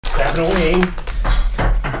Tapping away.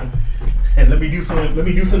 And let me do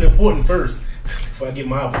something important first before I get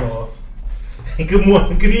my applause. Good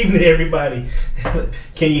morning, good evening, everybody.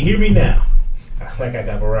 Can you hear me now? Like I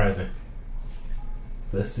got Verizon.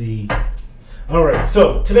 Let's see. All right,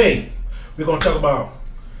 so today we're going to talk about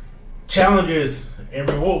challenges and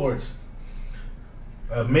rewards.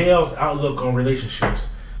 A male's outlook on relationships.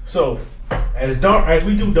 So, as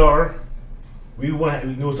we do DAR, we want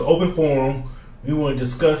to, it's an open forum. We want to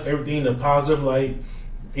discuss everything in a positive light.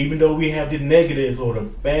 Even though we have the negative or the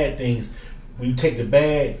bad things, we take the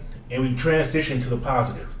bad and we transition to the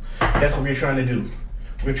positive. That's what we're trying to do.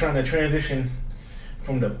 We're trying to transition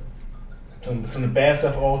from the bad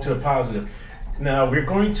stuff all to the positive. Now we're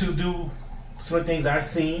going to do some of the things I've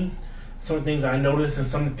seen, some of the things I noticed, and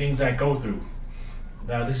some of the things I go through.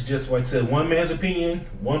 Now this is just like I said, one man's opinion,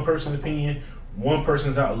 one person's opinion, one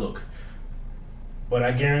person's outlook. But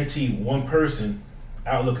I guarantee one person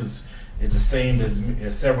outlook is the same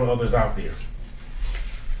as several others out there.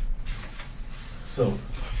 So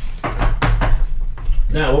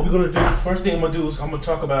now what we're gonna do, first thing I'm gonna do is I'm gonna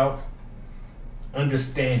talk about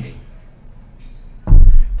understanding.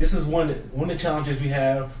 This is one of the challenges we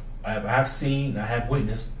have, I've seen, I have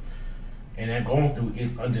witnessed, and I'm going through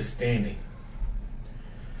is understanding.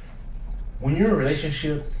 When you're in a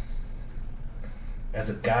relationship as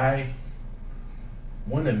a guy,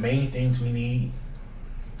 one of the main things we need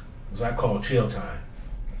is I call chill time.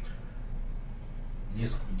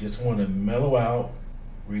 Just want to mellow out,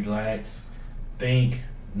 relax, think,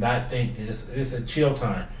 not think. It's a chill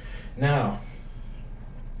time. Now,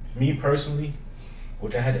 me personally,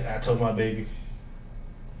 which I told my baby,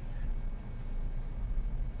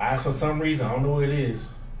 for some reason, I don't know what it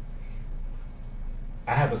is,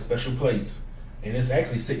 I have a special place, and it's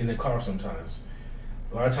actually sitting in the car sometimes.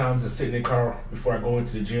 A lot of times it's sitting in the car before I go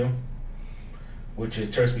into the gym, which is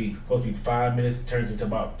supposed to be 5 minutes, turns into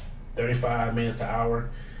about 35 minutes to an hour.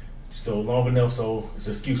 So long enough so it's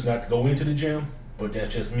an excuse not to go into the gym, but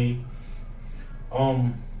that's just me.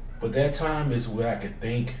 But that time is where I could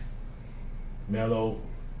think, mellow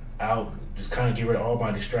out, just kind of get rid of all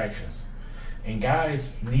my distractions. And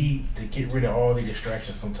guys need to get rid of all the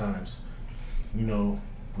distractions sometimes. You know,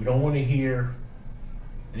 we don't want to hear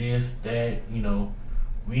this, that, you know.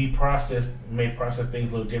 We may process things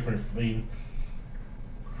a little differently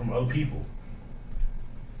from other people.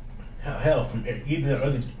 Hell, from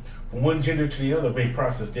one gender to the other, may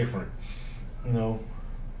process different. You know,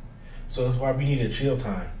 so that's why we need a chill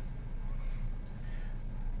time.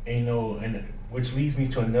 And, you know, and which leads me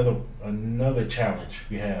to another challenge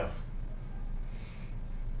we have.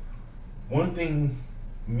 One thing,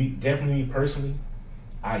 definitely me personally,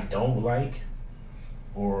 I don't like,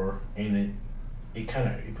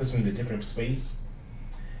 it puts me in a different space.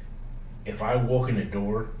 If I walk in the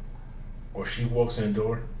door, or she walks in the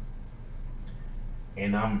door,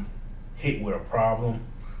 and I'm hit with a problem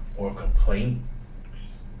or a complaint,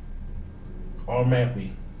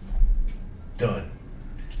 automatically done.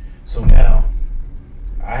 So now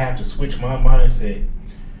I have to switch my mindset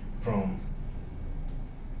from,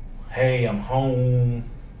 hey, I'm home,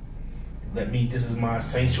 this is my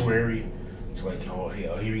sanctuary, to like, oh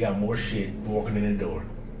hell, here we got more shit walking in the door.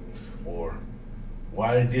 Or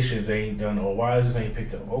why the dishes ain't done, or why this ain't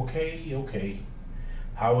picked up. Okay.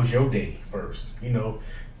 How was your day first? You know,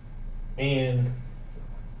 and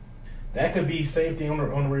that could be same thing on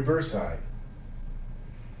the reverse side.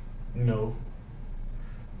 You know,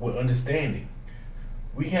 with understanding,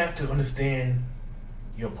 we have to understand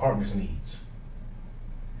your partner's needs,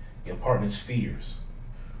 your partner's fears,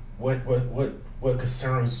 what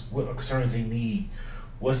concerns they need,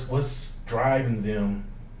 what's driving them,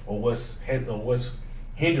 or what's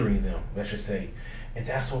hindering them, I should say. And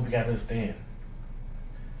that's what we got to understand.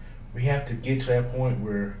 We have to get to that point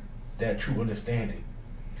where that true understanding.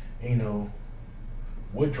 You know,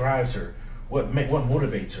 what drives her? What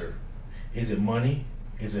motivates her? Is it money?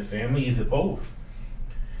 Is it family? Is it both?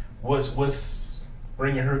 What's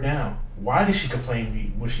bringing her down? Why does she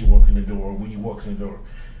complain when she walks in the door, or when you walk in the door?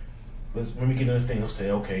 When we can understand, we'll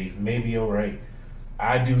say, okay, maybe, all right,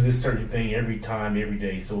 I do this certain thing every time, every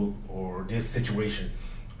day, so, or this situation.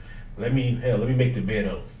 Let me make the bed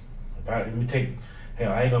up. I ain't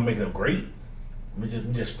gonna make it up great. Let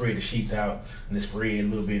me just spread the sheets out and just spray it a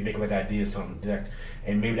little bit, make it like I did something,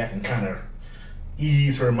 and maybe that can kind of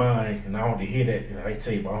ease her mind. And I don't want to hear that. And I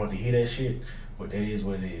say, I don't want to hear that shit, but that is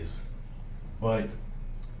what it is. But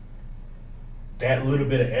that little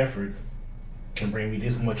bit of effort can bring me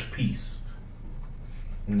this much peace.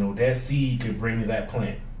 You know, that seed could bring me that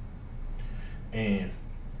plant. And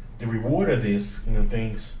the reward of this,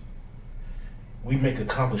 things we make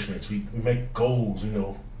accomplishments, we make goals, you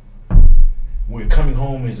know. Where coming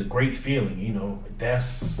home is a great feeling, you know.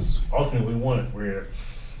 That's ultimately we want, where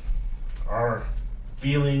our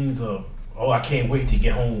feelings of, oh, I can't wait to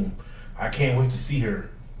get home, I can't wait to see her,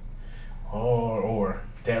 or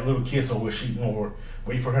that little kiss, or where she, or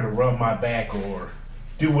wait for her to rub my back, or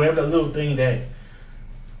do whatever little thing that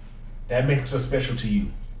makes her special to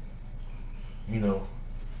you. You know,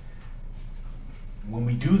 when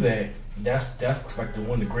we do that, that's like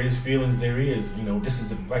one of the greatest feelings there is. You know, this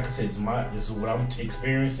is, like I said, this is what I'm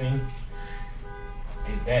experiencing,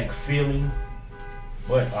 and that feeling.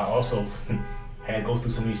 But I also had to go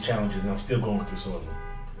through some of these challenges, and I'm still going through some of them.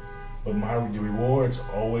 But the rewards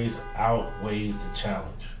always outweighs the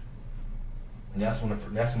challenge, and that's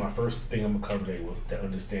my first thing I'm gonna cover today, was the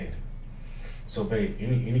understanding. So, babe,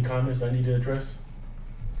 any comments I need to address?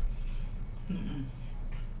 Mm-mm.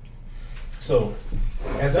 So,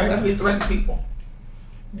 as we threaten people,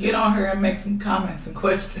 get on here and make some comments and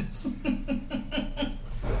questions.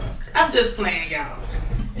 I'm just playing, y'all.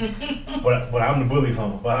 but I'm the bully,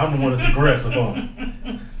 huh? But I'm the one that's aggressive, huh?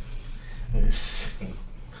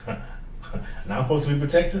 Now I'm supposed to be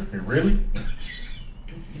protector? Really?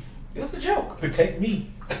 It was a joke. Protect me.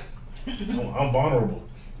 I'm vulnerable.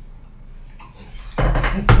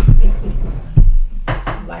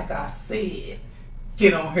 Like I said,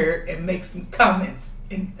 get on here and make some comments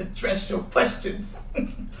and address your questions.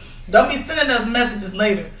 Don't be sending us messages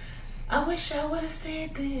later. I wish I would have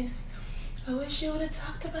said this. I wish you would have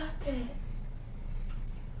talked about that.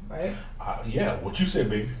 Right? Yeah, what you said,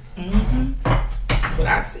 baby. Mm-hmm. But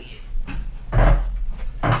I see it.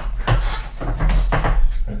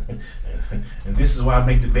 And this is why I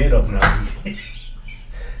make the bed up now.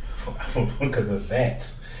 Because of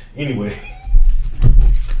that. Anyway.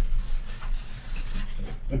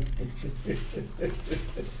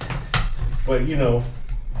 But you know,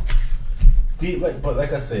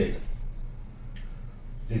 like I said,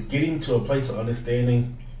 it's getting to a place of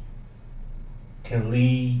understanding can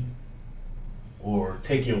lead or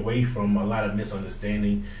take you away from a lot of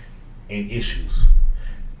misunderstanding and issues.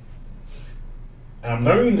 And I'm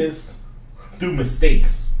learning this through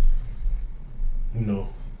mistakes. You know,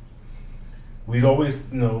 we've always,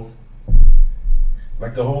 you know,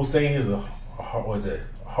 like the whole saying is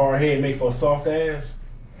hard head make for a soft ass.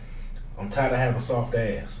 I'm tired of having a soft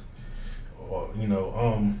ass. Or, you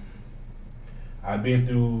know, I've been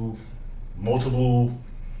through multiple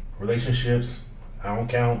relationships. I don't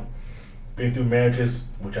count. Been through marriages,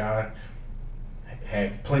 which I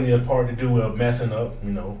had plenty of part to do with messing up,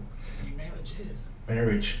 you know.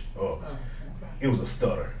 Marriage. Oh, okay. It was a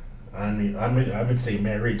stutter. I meant to say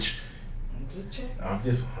marriage. I'm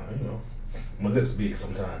just, you know, my lips big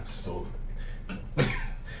sometimes, so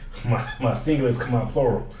my singulars come out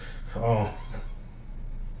plural.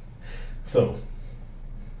 So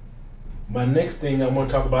my next thing I want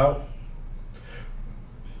to talk about,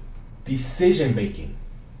 decision making.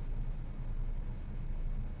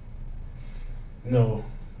 No,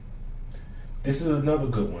 this is another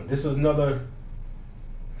good one. This is another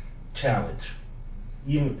challenge.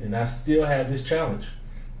 And I still have this challenge.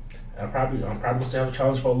 I'm probably gonna still have a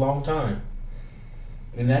challenge for a long time.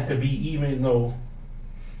 And that could be even, you know,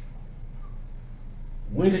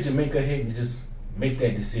 when did you make ahead and just make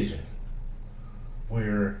that decision?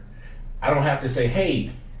 Where I don't have to say,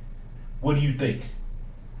 hey, what do you think?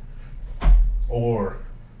 Or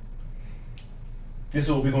this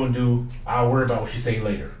is what we're gonna do. I'll worry about what you say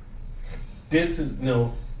later. This is, you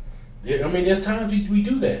know, I mean, there's times we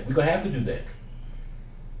do that. We're gonna have to do that.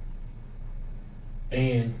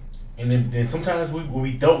 And then sometimes when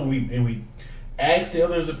we ask the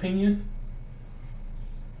other's opinion,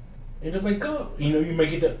 and they're like, go, you know, you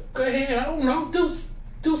make it go ahead, I don't know,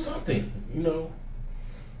 do something, you know.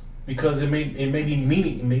 Because it may be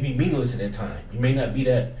meaningless at that time. It may not be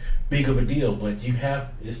that big of a deal, but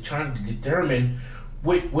it's trying to determine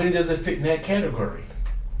when does it fit in that category.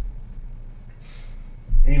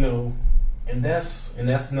 You know, and that's one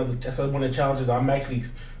of the challenges I'm actually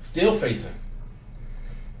still facing.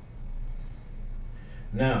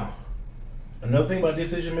 Now, another thing about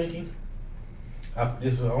decision making, I don't know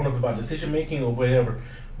if it's about decision making or whatever,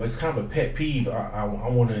 but it's kind of a pet peeve I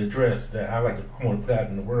want to address that I want to put out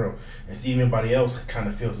in the world and see if anybody else kind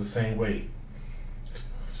of feels the same way.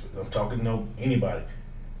 I'm talking to anybody.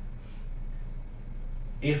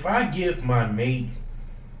 If I give my mate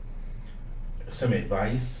some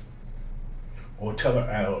advice, or tell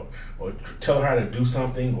her how to do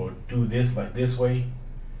something, or do this like this way,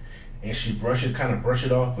 and she brush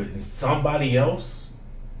it off, but somebody else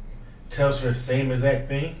tells her the same exact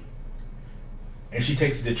thing, and she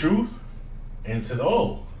takes the truth, and says,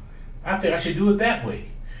 "Oh, I think I should do it that way."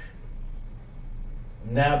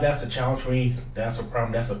 Now that's a challenge for me. That's a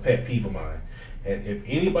problem. That's a pet peeve of mine. And if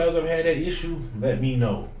anybody's ever had that issue, let me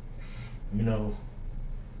know. You know,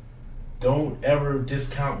 don't ever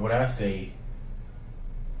discount what I say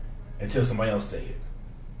until somebody else say it.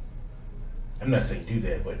 I'm not saying do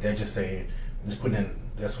that, but they're just saying, just putting in,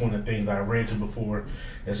 that's one of the things I ran to before.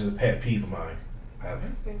 That's just a pet peeve of mine. I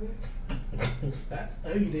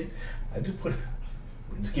know you did. I just put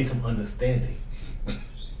to get some understanding.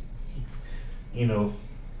 You know.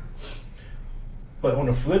 But on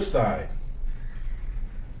the flip side,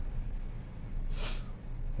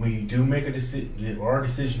 when you do make a decision, there are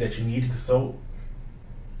decisions that you need to consult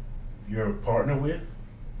your partner with,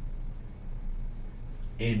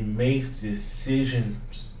 it makes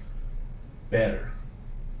decisions better.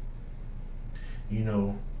 You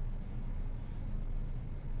know,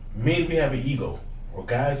 men, we have an ego, or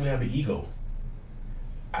guys, we have an ego.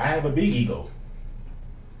 I have a big ego.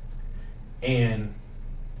 And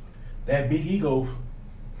that big ego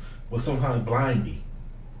will sometimes blind me.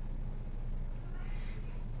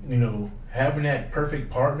 You know, having that perfect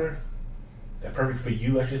partner, that perfect for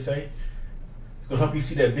you, I should say, it's gonna help you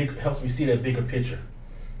see that helps me see that bigger picture.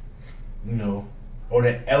 You know, or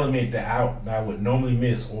that element that I would normally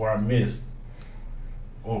miss, or I missed,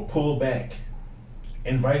 or pull back,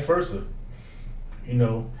 and vice versa. You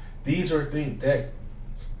know, these are things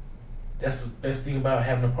that's the best thing about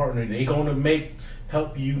having a partner. They're gonna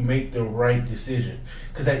help you make the right decision.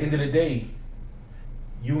 Because at the end of the day,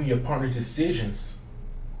 you and your partner's decisions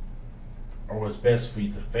are what's best for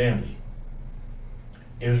the family.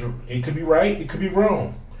 It could be right, it could be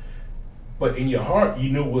wrong, but in your heart,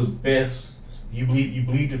 you know what's best. You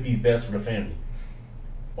believe to be best for the family,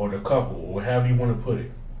 or the couple, or however you want to put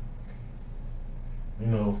it. You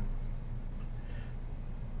know,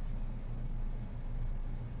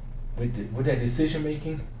 with that decision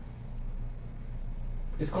making,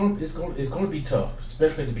 it's going to be tough,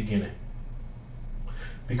 especially at the beginning,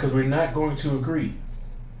 because we're not going to agree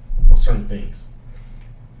on certain things,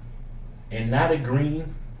 and not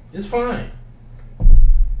agreeing is fine.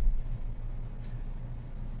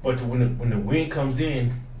 But when the wind comes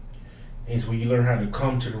in, is when you learn how to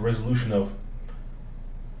come to the resolution of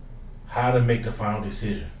how to make the final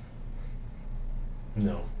decision. You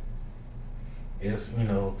know, it's, you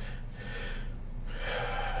know,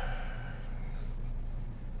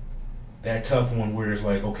 that tough one where it's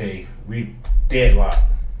like, okay, we deadlocked.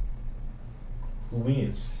 Who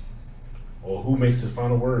wins? Or who makes the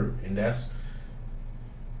final word? And that's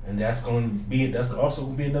also going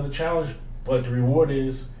to be another challenge. But the reward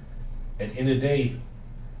is, at the end of the day,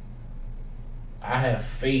 I have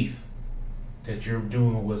faith that you're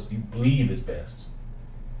doing what you believe is best.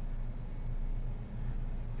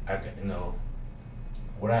 You know,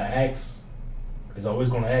 what I ask is always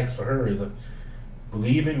going to ask for her is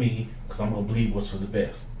believe in me, because I'm going to believe what's for the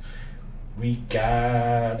best. We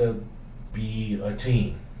gotta be a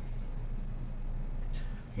team.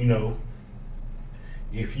 You know,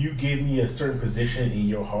 if you give me a certain position in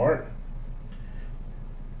your heart,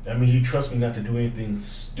 I mean, you trust me not to do anything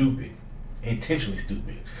stupid, intentionally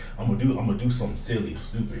stupid. I'm gonna do something silly,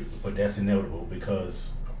 stupid, but that's inevitable because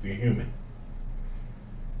we're human.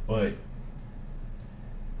 But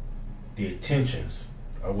the intentions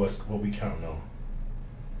are what we count on.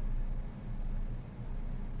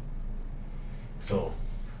 So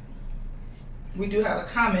we do have a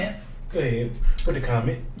comment. Go ahead, put the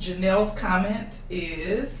comment. Janelle's comment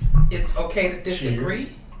is, it's okay to disagree.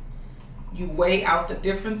 Cheers. You weigh out the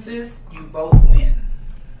differences, you both win.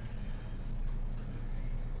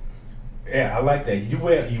 Yeah, I like that. You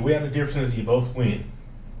weigh out the differences, you both win.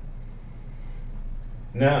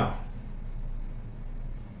 Now,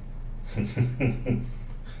 the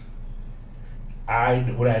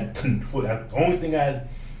only thing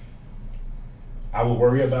I would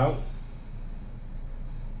worry about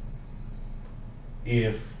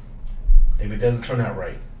if it doesn't turn out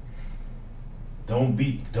right. Don't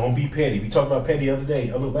be petty. We talked about petty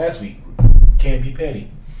last week. Can't be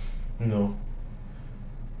petty. You know,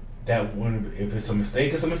 that when if it's a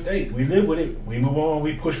mistake, it's a mistake. We live with it. We move on.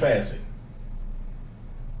 We push past it.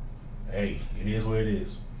 Hey, it is what it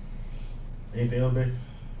is. Anything else, babe?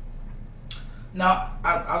 No,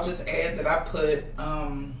 I'll just add that I put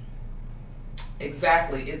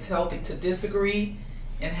exactly. It's healthy to disagree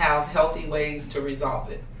and have healthy ways to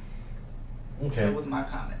resolve it. Okay. That was my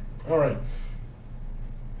comment. All right.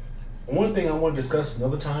 One thing I want to discuss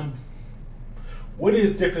another time. What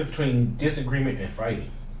is the difference between disagreement and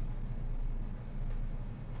fighting?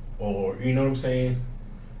 Or, you know what I'm saying?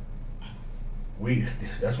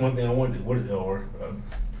 That's one thing I wanted. What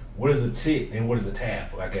is a tit and what is a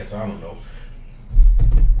tap? I guess I don't know.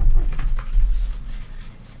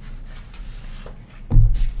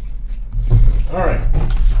 All right,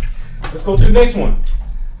 let's go to the next one.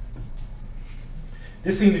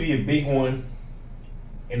 This seems to be a big one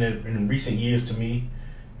in recent years to me.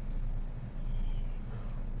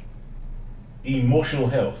 Emotional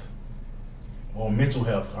health or mental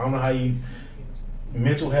health. I don't know how you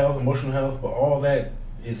mental health, emotional health, but all that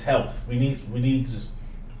is health. We need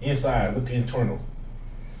inside, look internal.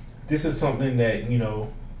 This is something that, a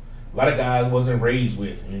lot of guys wasn't raised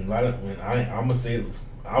with, and I'm gonna say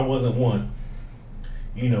I wasn't one.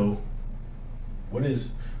 What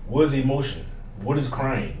is emotion? What is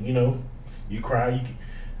crying? You cry,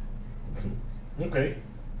 okay.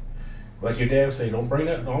 Like your dad would say, don't bring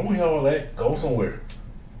that. I don't want to hear all that. Go somewhere,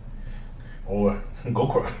 or go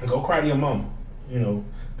cry to your mama.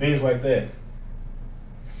 Things like that.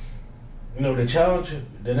 The challenge.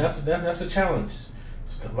 Then that's a challenge.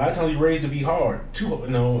 So a lot of times you're raised to be hard, too.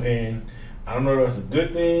 And I don't know if that's a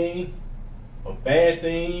good thing, a bad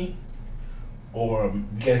thing, or you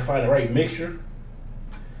gotta find the right mixture.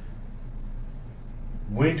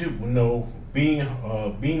 When to being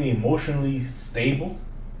emotionally stable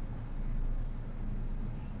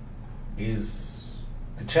is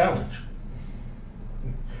the challenge.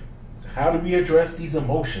 How do we address these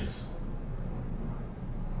emotions?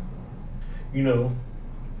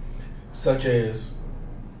 Such as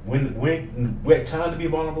when time to be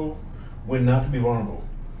vulnerable, when not to be vulnerable,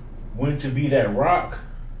 when to be that rock,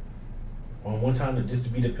 or one time to just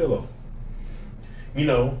to be the pillow.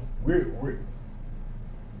 We're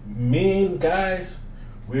men, guys.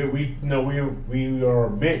 We are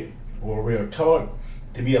meant, or we are taught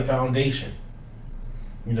to be a foundation.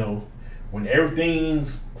 When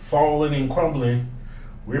everything's falling and crumbling,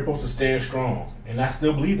 we're supposed to stand strong, and I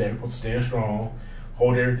still believe that we're supposed to stand strong,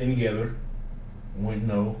 hold everything together.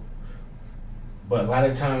 But a lot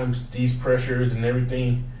of times these pressures and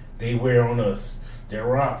everything they wear on us. That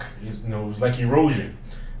rock is, it's like erosion.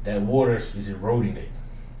 That water is eroding it,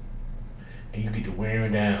 and you get to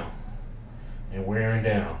wearing down and wearing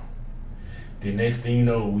down. The next thing you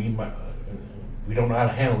know, we don't know how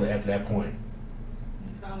to handle it after that point.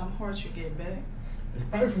 All them hearts you get back. It's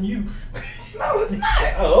probably from you. No, it's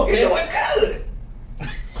not. Oh, okay. You're doing good.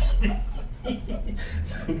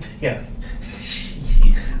 Yeah.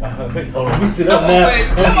 Hold on, let me sit up now.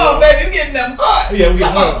 Come on, baby. You're getting them hearts. Yeah, I'm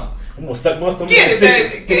getting hard. I'm gonna suck my stomach. Get it, baby.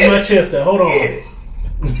 Stick my chest there. Hold on. Get it.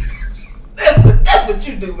 That's what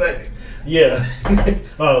you do, baby. Yeah.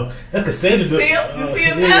 That's Cassandra. You see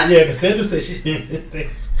him now? Yeah, Cassandra said she.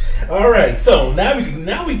 All right. So now we can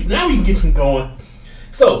get him going.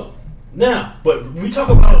 So now, but when we talk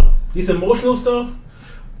about this emotional stuff,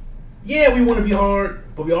 yeah, we want to be hard,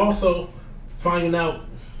 but we also finding out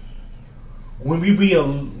when we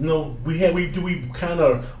kind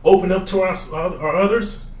of open up to our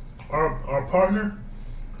others, our partner.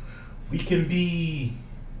 We can be.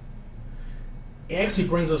 It actually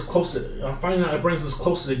brings us closer. I'm finding out it brings us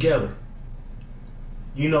closer together.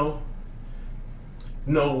 We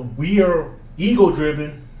are ego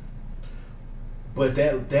driven, but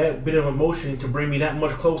that bit of emotion can bring me that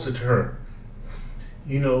much closer to her.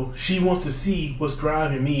 She wants to see what's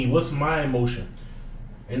driving me, what's my emotion,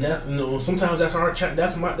 and that's sometimes that's our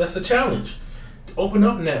that's a challenge to open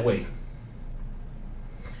up in that way.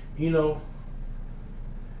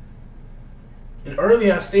 And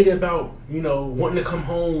earlier I stated about wanting to come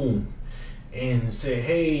home and say,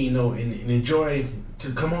 hey, and enjoy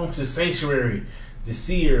to come home to the sanctuary, to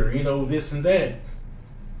see her, this and that.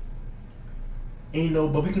 And,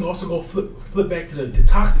 but we can also go flip back to the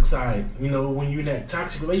toxic side. When you're in that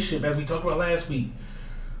toxic relationship, as we talked about last week,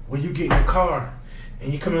 when you get in your car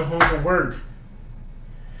and you're coming home from work,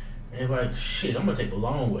 and you're like, shit, I'm gonna take the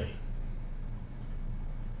long way.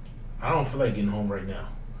 I don't feel like getting home right now.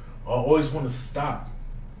 I always want to stop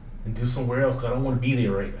and do somewhere else. I don't want to be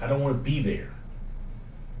there, right? I don't want to be there.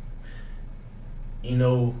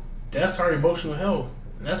 That's our emotional health.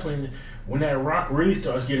 And that's when that rock really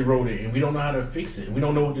starts getting eroded and we don't know how to fix it. And we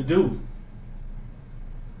don't know what to do.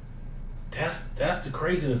 That's the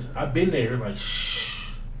craziness. I've been there, like,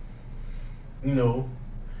 shh.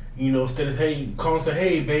 Instead of calling and say,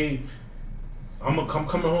 hey, babe, I'm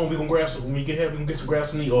coming home. We gonna grab some. When we get here, we can grab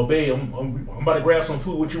some meat. Or babe, I'm about to grab some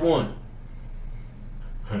food. What you want?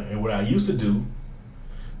 And what I used to do,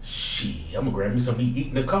 I'm gonna grab me something to eat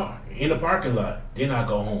in the car, in the parking lot. Then I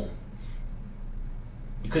go home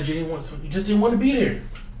because you just didn't want to be there.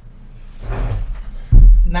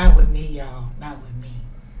 Not with me, y'all. Not with me.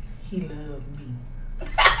 He loved me.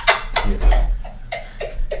 Yeah.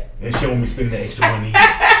 And she don't want me spending that extra money.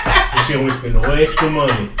 And she don't want me spending no extra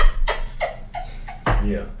money.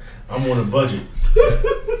 Yeah, I'm on a budget.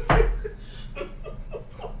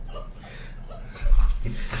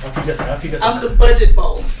 I think that's I'm the budget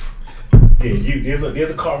boss. Yeah,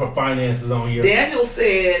 there's a call for finances on here. Daniel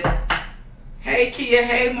said, "Hey Kia,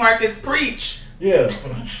 hey Marcus, preach." Yeah,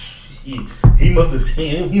 he must have.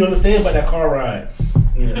 He understand about that car ride.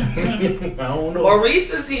 Yeah. I don't know.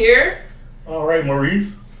 Maurice is here. All right,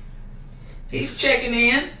 Maurice. He's checking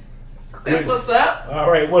in. That's what's up. All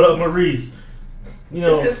right, what up, Maurice? You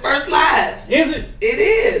know, it's his first live. Is it? It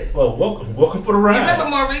is. Well, welcome for the ride. You remember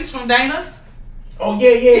Maurice from Dana's? Oh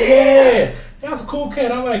yeah. That's a cool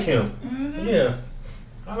cat. I like him. Mm-hmm. Yeah,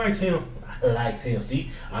 I likes him.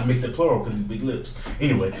 See, I mix it plural because he's big lips.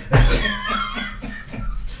 Anyway,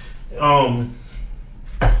 on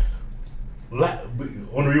the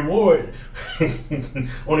reward,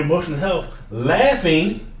 on emotional health,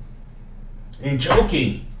 laughing and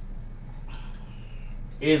joking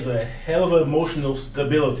is a hell of an emotional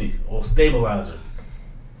stability or stabilizer.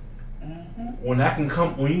 Mm-hmm. When you can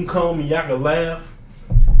come and y'all can laugh.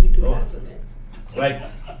 We do lots of that. Like,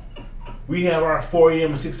 we have our 4 a.m.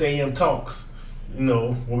 and 6 a.m. talks, you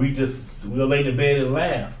know, where we'll lay in bed and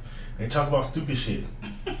laugh and talk about stupid shit.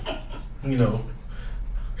 You know,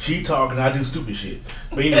 she talk and I do stupid shit.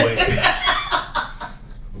 But anyway,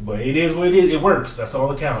 but it is what it is. It works. That's all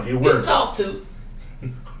that counts. It works. You talk to.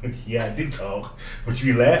 Yeah, I do talk, but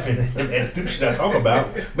you be laughing at the stupid shit I talk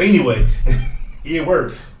about. But anyway, it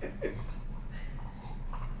works.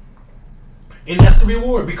 And that's the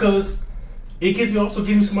reward, because it also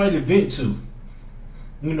gives me somebody to vent to.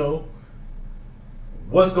 You know,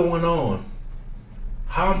 what's going on?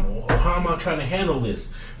 How am I trying to handle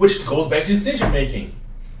this? Which goes back to decision making.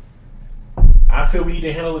 I feel we need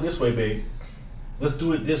to handle it this way, babe. Let's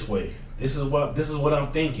do it this way. This is what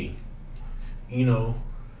I'm thinking. You know,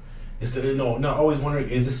 not always wondering,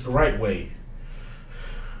 is this the right way?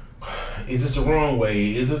 Is this the wrong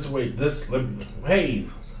way? Is this the way? Hey,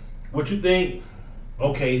 what you think?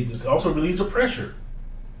 Okay, this also relieves the pressure.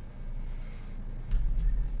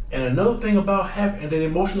 And another thing about having that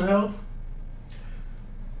emotional health,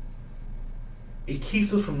 it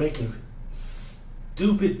keeps us from making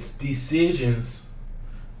stupid decisions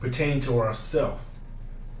pertaining to ourselves.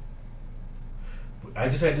 I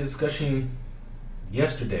just had a discussion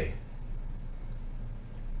yesterday.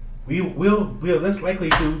 We're less likely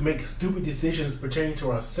to make stupid decisions pertaining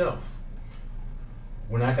to ourselves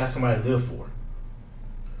when I got somebody to live for.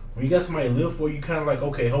 When you got somebody to live for, you kind of like,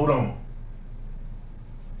 okay, hold on.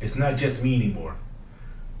 It's not just me anymore.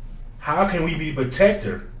 How can we be the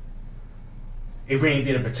protector if we ain't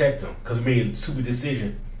there to protect them? Because we made a stupid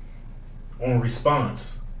decision on a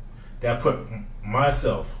response that put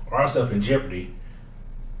ourselves in jeopardy,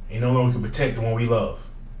 and no longer can protect the one we love.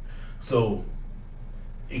 So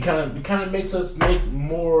it kind of makes us make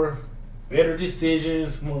more better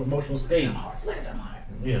decisions, more emotional state. Look at them heart.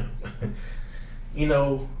 Yeah. You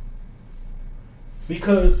know,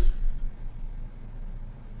 because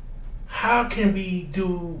how can we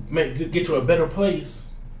get to a better place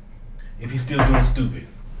if you're still doing stupid?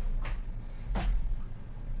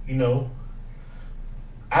 You know,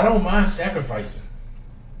 I don't mind sacrificing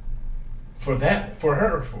for that, for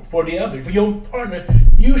her, for the other, for your partner.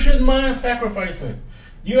 You shouldn't mind sacrificing.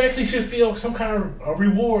 You actually should feel some kind of a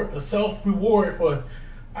reward, a self-reward for,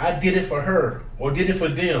 I did it for her, or did it for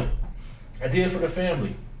them. I did it for the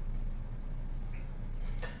family.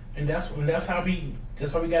 And that's how we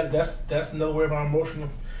got it. That's another way of our emotional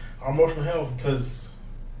health, because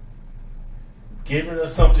giving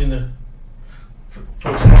us something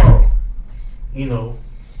for tomorrow. You know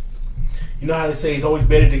how they say it's always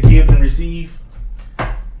better to give than receive.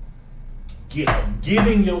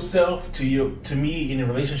 Giving yourself to me in a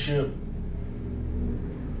relationship,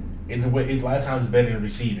 in a way, a lot of times is better than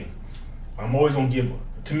receiving. I'm always gonna give.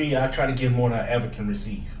 To me, I try to give more than I ever can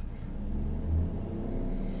receive.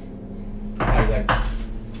 I like that.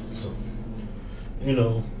 So, you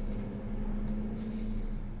know,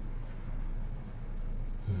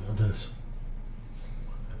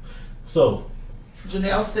 so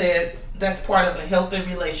Janelle said that's part of a healthy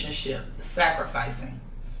relationship, sacrificing.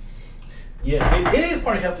 Yeah, it is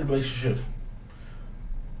part of a healthy relationship.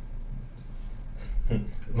 As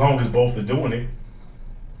long as both are doing it.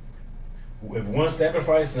 If one's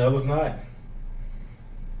sacrificing and the other's not,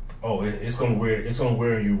 it's gonna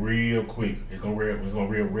wear you real quick. It's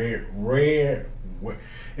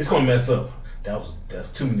gonna mess up. That's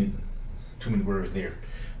too many words there.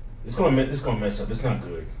 It's gonna mess up. It's not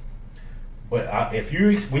good. But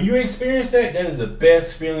when you experience that is the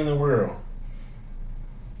best feeling in the world.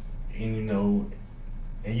 and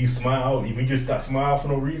and you smile, even you just stop smile for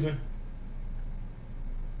no reason.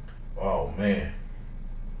 Oh man,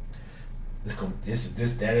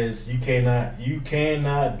 that is you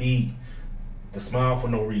cannot beat the smile for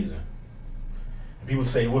no reason. And people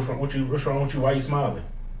say, what's wrong with you? Why are you smiling?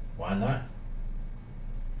 Why not?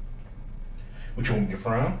 What you want me to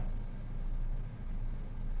frown?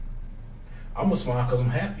 I'm gonna smile because I'm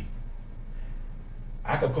happy.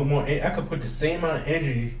 I could put the same amount of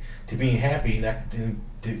energy to being happy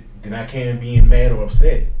than I can being mad or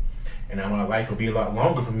upset, and now my life will be a lot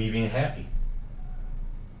longer for me being happy.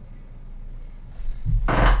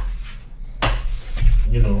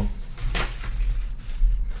 You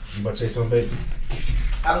about to say something, baby?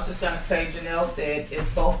 I was just gonna say, Janelle said,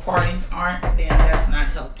 if both parties aren't, then that's not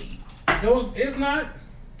healthy. No, it's not.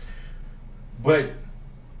 But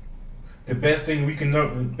the best thing we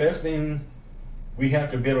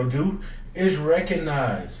have to be able to do is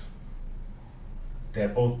recognize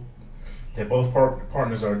that both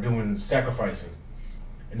partners are doing sacrificing,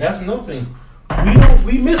 and that's another thing.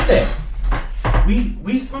 We miss that.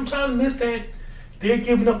 We sometimes miss that they're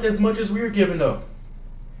giving up as much as we're giving up.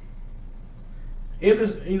 If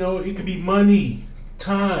it's it could be money,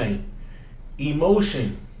 time,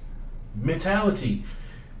 emotion, mentality.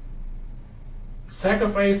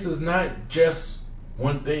 Sacrifice is not just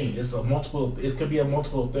one thing. It could be a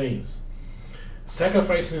multiple things.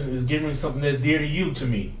 Sacrificing is giving something that's dear to you, to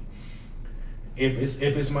me. If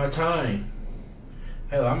it's my time,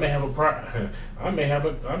 hell, I may have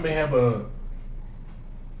a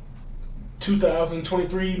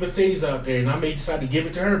 2023 Mercedes out there, and I may decide to give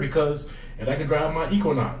it to her and I can drive my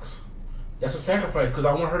Equinox. That's a sacrifice because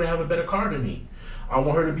I want her to have a better car than me. I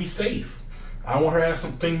want her to be safe. I want her to have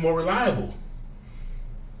something more reliable.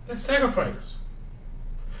 That's sacrifice.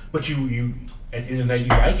 But you at the end of the day, you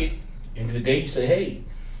like it. End of the day, you say, hey,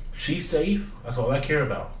 she's safe. That's all I care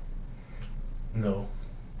about.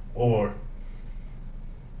 Or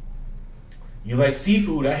you like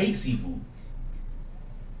seafood. I hate seafood.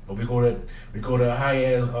 Or we go to a high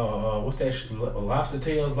ass what's that? Lobster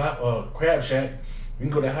tails, crab shack. You can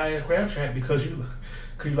go to a high ass crab shack because you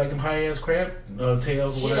like them high ass crab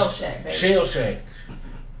tails. Or whatever. Shell shack, baby. Shell shack.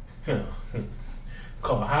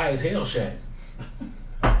 Called high as hell shack.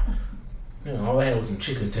 All I had was some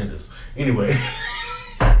chicken tenders. Anyway,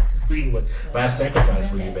 but I sacrifice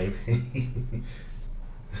for you, baby.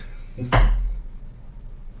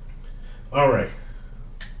 All right.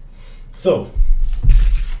 So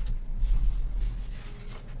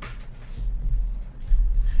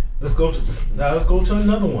let's go to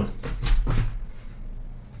another one.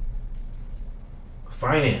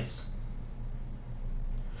 Finance.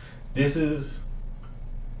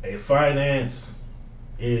 Finance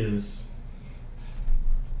is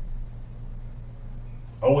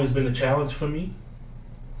always been a challenge for me.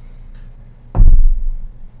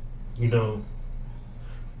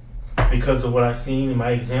 Because of what I've seen in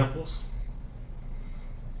my examples,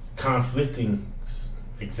 conflicting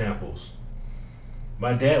examples.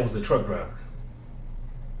 My dad was a truck driver,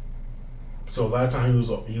 so a lot of times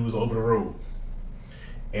he was over the road,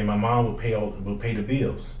 and my mom would pay the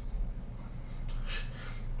bills.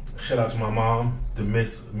 Shout out to my mom, the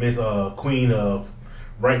Miss Queen of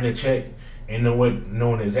writing a check and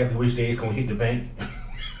knowing exactly which day it's gonna hit the bank. I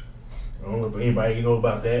don't know if anybody know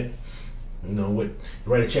about that. What you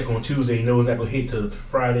write a check on Tuesday, you know it's not gonna hit till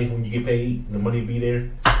Friday when you get paid. The money will be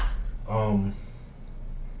there. And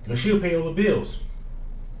she'll pay all the bills.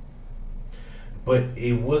 But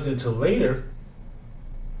it wasn't until later,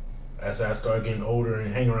 as I started getting older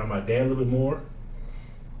and hanging around my dad a little bit more,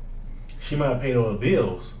 she might have paid all the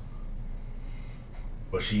bills,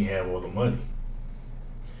 but she didn't have all the money.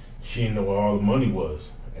 She didn't know where all the money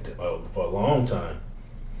was for a long time.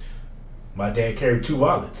 My dad carried 2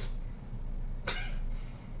 wallets.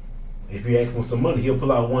 If you ask him for some money, he'll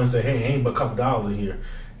pull out one and say, hey, ain't but a couple dollars in here.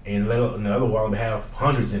 And the other wallet have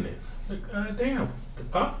hundreds in it. Like, God damn, the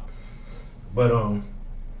pop. But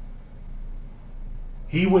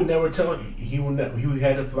he would never tell. He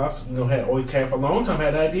had a philosophy. Had always carried for a long time.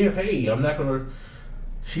 Had the idea. Hey, I'm not gonna.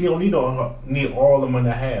 She don't need all the money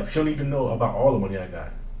I have. She don't need to know about all the money I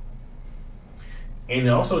got. And it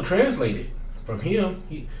also translated from him.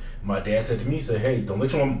 My dad said to me, he said, "Hey, don't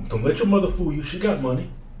let your mother fool you. She got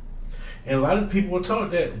money." And a lot of people were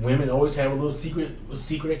taught that women always have a little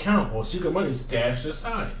secret account or secret money stashed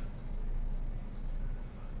aside.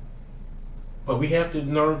 But we have to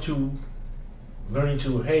learn to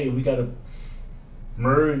hey, we got to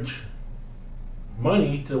merge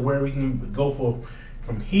money to where we can go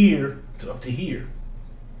from here to up to here,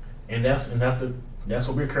 and that's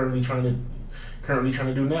what we're currently trying to currently trying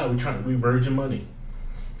to do now. We merging money,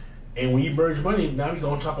 and when you merge money, now we're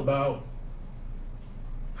gonna talk about.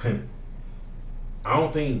 I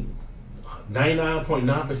don't think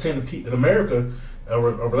 99.9% of people in America,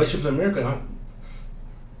 relationships in America,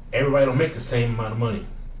 everybody don't make the same amount of money.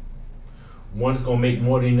 One's gonna make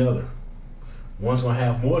more than the other. One's gonna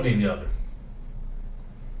have more than the other.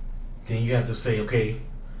 Then you have to say, okay,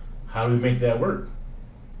 how do we make that work?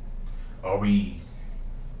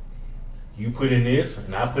 You put in this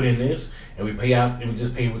and I put in this, and we pay out, and we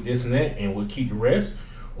just pay with this and that, and we'll keep the rest?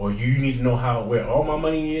 Or you need to know where all my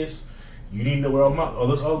money is. You need to know where all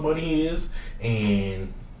this other money is,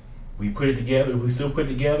 and we put it together. We still put it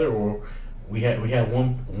together, or we have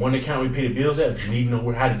one account we pay the bills at, but you need to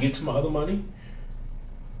know how to get to my other money.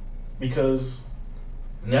 Because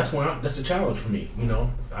that's the challenge for me.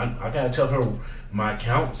 I gotta tell her my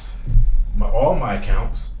accounts, all my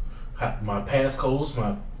accounts, my passcodes,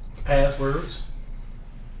 my passwords.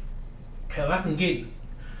 Hell, I can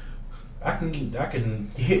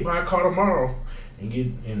hit my car tomorrow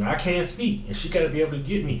and I can't speak, and she gotta be able to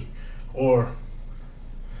get me, or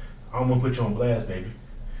I'm gonna put you on blast, baby.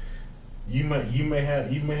 You may have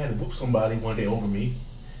to whoop somebody one day over me,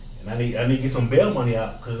 and I need to get some bail money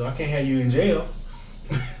out because I can't have you in jail.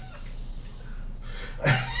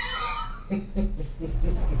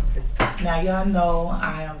 Now y'all know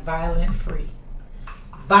I am violent free.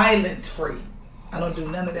 Violent free. I don't do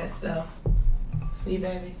none of that stuff. See,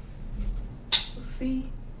 baby?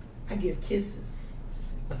 See? I give kisses,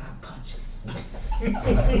 not punches.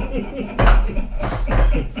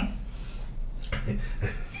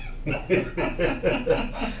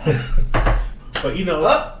 But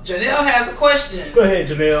Oh, Janelle has a question. Go ahead,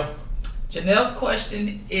 Janelle. Janelle's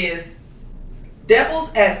question is,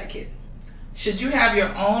 devil's advocate. Should you have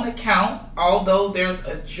your own account, although there's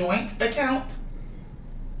a joint account?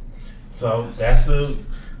 So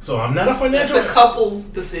I'm not a financial. That's a couple's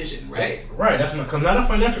decision, right? Right. I'm not a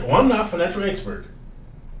financial. Well, I'm not a financial expert.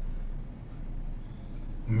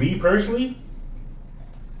 Me personally,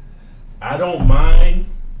 I don't mind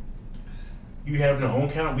you having your own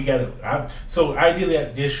account. So ideally,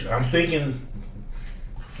 I'm thinking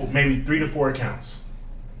maybe 3 to 4 accounts.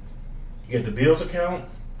 You got the bills account,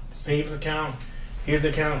 saves account, his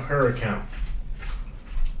account, her account.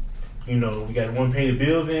 We got one paying the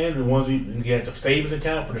bills in, the ones we got the savings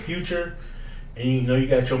account for the future, and you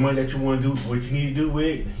got your money that you want to do what you need to do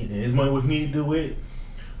with, his money what you need to do with.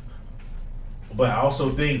 But I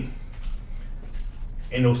also think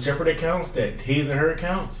in those separate accounts, that his and her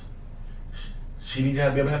accounts, she needs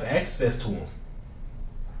to be able to have access to them,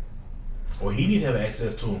 or he needs to have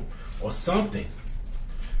access to them, or something.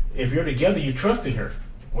 If you're together, you're trusting her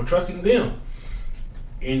or trusting them.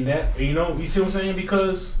 In that, you see what I'm saying?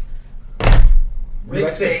 Because Rick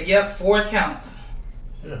said, "Yep, 4 accounts."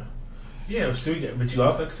 Yeah. So, but you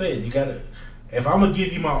also like I said, you gotta. If I'm gonna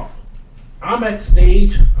give you I'm at the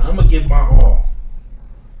stage. I'm gonna give my all.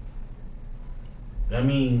 That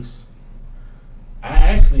means I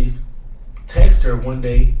actually text her one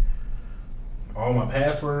day all my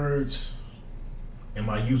passwords and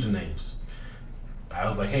my usernames. I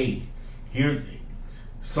was like, "Hey, here,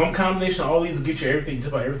 some combination of all these will get you everything, just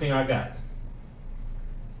about everything I got."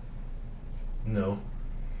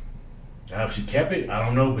 If she kept it, I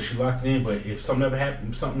don't know, but she locked it in. But if something ever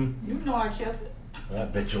happened, I kept it. I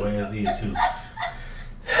bet your ass did too.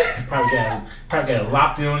 probably got it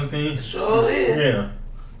locked in on the thing. Sure is.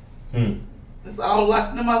 Yeah. It's all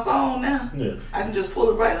locked in my phone now. Yeah. I can just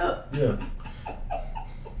pull it right up. Yeah.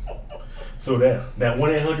 So that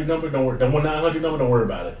 1-800 number, don't worry. That 1-900 number, don't worry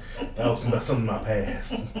about it. That was something in my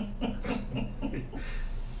past.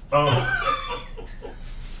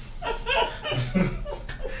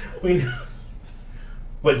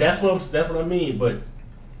 But that's what I mean. But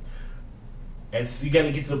you got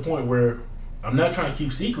to get to the point where I'm not trying to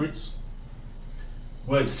keep secrets,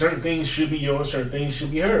 but certain things should be yours, certain things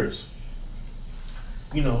should be hers.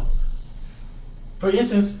 For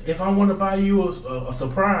instance, if I want to buy you a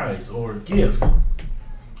surprise or a gift, I'm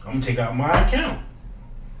gonna take out my account,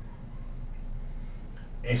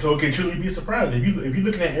 and so it can truly be a surprise. If you're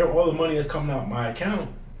looking at all the money that's coming out my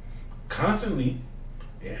account constantly,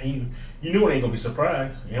 you know it ain't gonna be a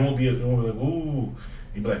surprise. It won't be like, ooh.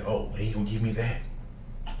 You'd be like, oh, he gonna give me that.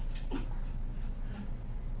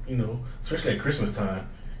 Especially at Christmas time.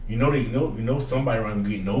 Somebody around gonna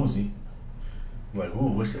get nosy. Like,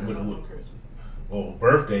 ooh,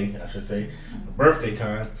 birthday, I should say. Birthday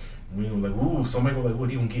time. Like, ooh, somebody go like, what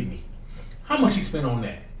he gonna get me? How much he spent on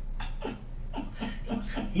that?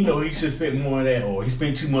 He should spend more on that, or he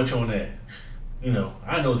spent too much on that. I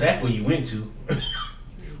know exactly where you went to.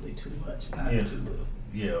 Usually too much. much, not Yeah. too little.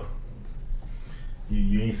 Yeah.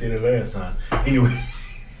 You ain't said it last time. Anyway.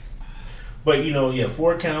 But you know, yeah,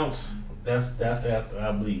 4 accounts. That's after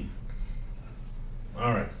I believe.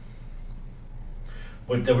 All right.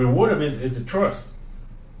 But the reward of it is the trust.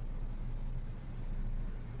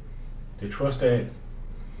 The trust that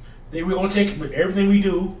we're gonna take everything we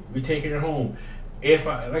do, we take it at home. If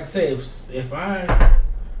I, like I said, if I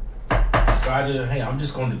decided, hey, I'm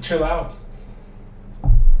just going to chill out,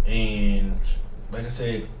 and like I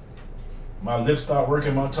said, my lips start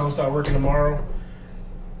working, my tongue start working tomorrow,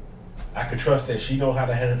 I could trust that she know how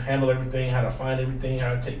to handle everything, how to find everything,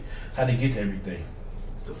 how to get to everything.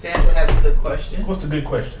 Cassandra has a good question. What's the good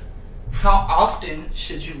question? How often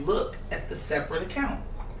should you look at the separate account?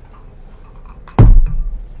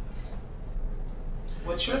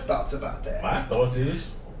 What's your thoughts about that? My thoughts is,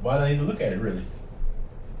 why do I need to look at it really?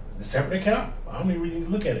 The separate account? I don't even really need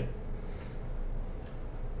to look at it.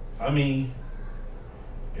 I mean,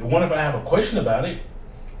 if I have a question about it,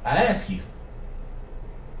 I ask you.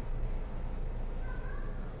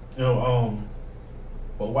 You know,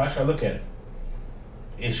 but why should I look at it?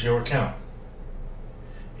 It's your account.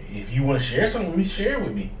 If you want to share something with me, share it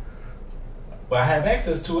with me. But I have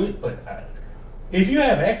access to it. But if you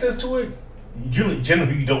have access to it,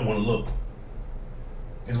 generally you don't want to look.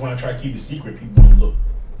 It's when I try to keep it secret, people don't look.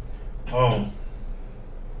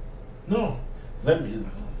 No, let me.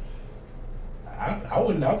 I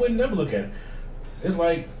wouldn't never look at it. It's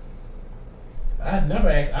like I'd never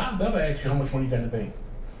ask you how much money you got in the bank.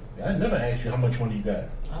 I'd never ask you how much money you got.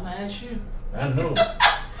 I'm gonna ask you. I know.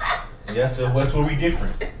 That's where we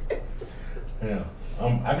different. Yeah.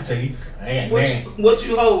 I can tell you, I got Nan. What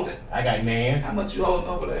you holding? I got Nan. How much you holding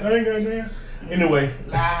over there? I ain't got Nan. Anyway.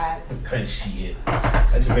 Lies. Shit.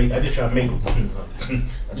 I just try to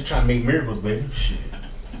make miracles, baby. Shit.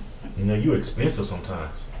 You know, you expensive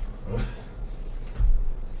sometimes.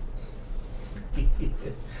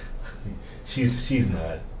 She's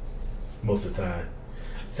not most of the time.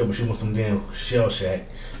 Except when she wants some damn shell shack.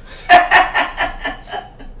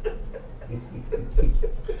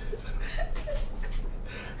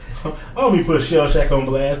 I don't be put Shell Shack on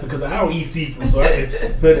blast because I don't eat seafood, so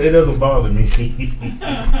it doesn't bother me.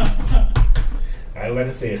 Like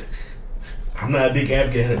I said, I'm not a big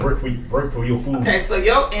advocate to work for your food. Okay, so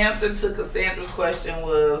your answer to Cassandra's question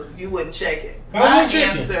was you wouldn't check it. Her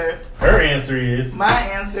answer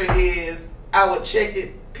is I would check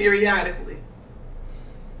it periodically.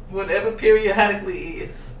 Whatever periodically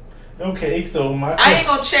is. Okay, so I ain't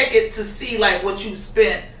gonna check it to see like what you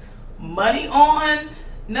spent money on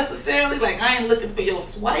necessarily. Like I ain't looking for your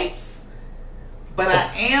swipes, but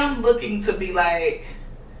I am looking to be like,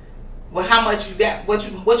 well, how much you got? What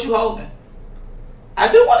you holding?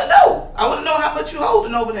 I do want to know. I want to know how much you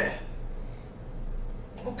holding over there.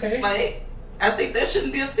 Okay. Like I think that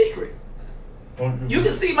shouldn't be a secret. You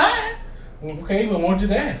can see mine. Okay, but why don't you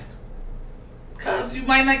just ask? Because you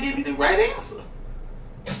might not give me the right answer.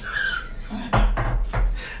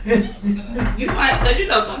 You might, because you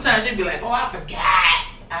know sometimes you'd be like, oh, I forgot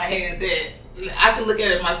I had that. I can look at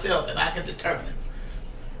it myself and I can determine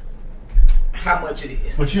how much it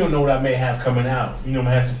is. But you don't know what I may have coming out. You know, I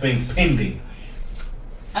have some things pending.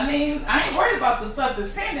 I mean, I ain't worried about the stuff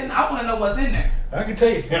that's pending. I want to know what's in there. I can tell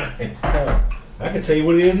you. I can tell you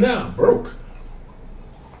what it is now. Broke.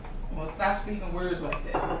 Well, stop speaking words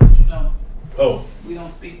like that. You know. Oh. We don't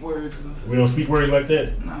speak words. We don't speak words like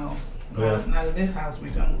that? No. Yeah. Not in this house, we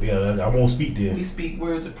don't. Yeah, I won't speak then. We speak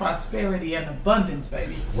words of prosperity and abundance,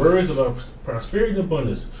 baby. Words of prosperity and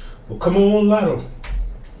abundance. Well, come on, Lotto.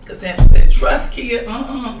 Cassandra said, trust Kia.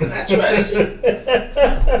 I trust you.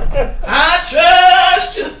 I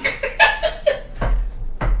trust you.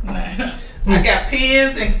 I got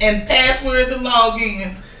pins and passwords and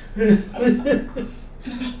logins.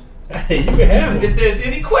 Hey, you can have them. If there's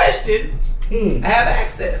any question, I have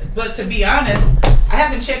access. But to be honest, I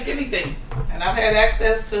haven't checked anything. And I've had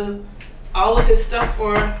access to all of his stuff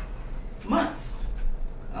for months.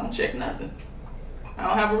 I don't check nothing. I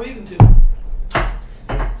don't have a reason to.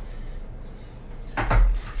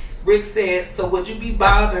 Rick said, so would you be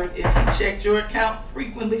bothered if he checked your account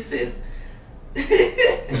frequently, sis?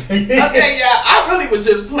 Okay, yeah, I really was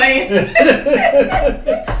just playing.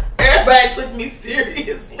 Everybody took me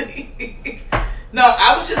seriously. No,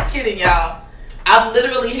 I was just kidding, y'all. I've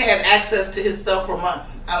literally had access to his stuff for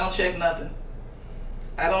months. I don't check nothing.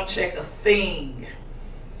 I don't check a thing.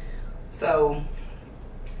 So,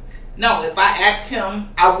 no, if I asked him,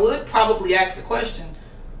 I would probably ask the question,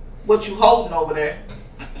 what you holding over there?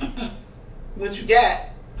 What you got?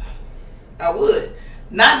 I would.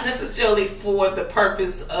 Not necessarily for the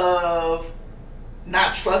purpose of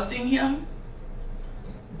not trusting him,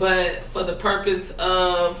 but for the purpose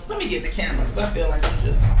of, let me get the camera because I feel like I'm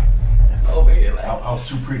just over here like I was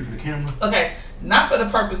too pretty for the camera. Okay, not for the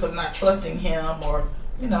purpose of not trusting him or,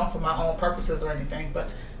 for my own purposes or anything, but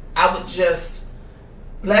I would just,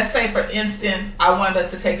 let's say for instance, I wanted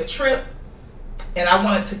us to take a trip and I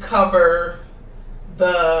wanted to cover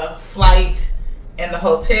the flight and the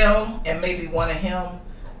hotel and maybe wanted him,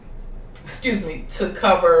 to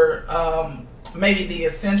cover maybe the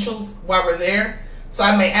essentials while we're there. So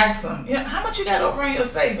I may ask him, how much you got over in your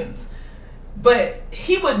savings? But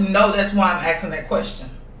he wouldn't know that's why I'm asking that question.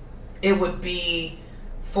 It would be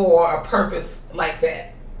for a purpose like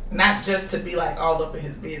that. Not just to be like all up in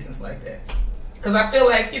his business like that. Because I feel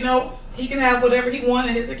like, he can have whatever he wants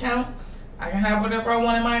in his account. I can have whatever I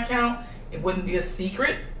want in my account. It wouldn't be a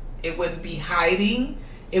secret. It wouldn't be hiding.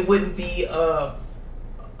 It wouldn't be a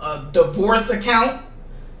divorce account,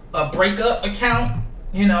 a breakup account,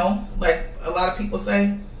 like a lot of people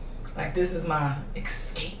say, like, this is my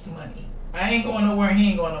escape money. I ain't going nowhere and he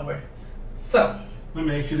ain't going nowhere. So let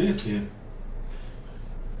me ask you this then.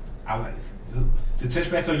 I like to touch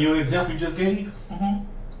back on your example you just gave. Mm-hmm.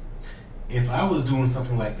 If I was doing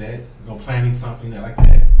something like that, planning something like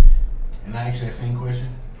that, and I asked you that same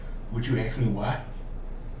question, would you ask me why?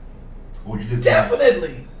 Or would you just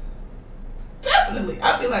definitely?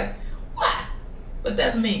 I'd be like, why? But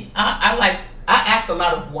that's me. I ask a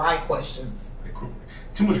lot of why questions.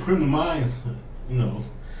 Too much criminal minds, law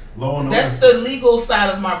and order. That's the legal side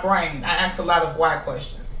of my brain. I ask a lot of why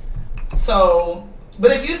questions. So,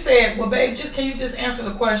 but if you said, well, babe, can you just answer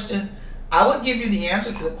the question? I would give you the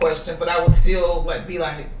answer to the question, but I would still be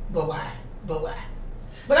like, but why?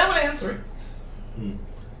 But I would answer it. Hmm.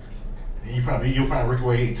 You'll probably work your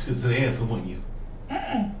way to the answer, wouldn't you?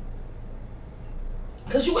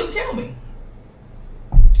 Because you wouldn't tell me.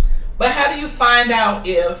 But how do you find out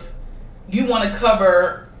if you want to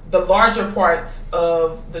cover the larger parts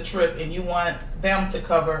of the trip and you want them to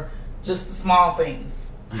cover just the small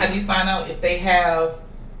things? Yeah. How do you find out if they have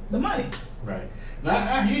the money? Right. Now,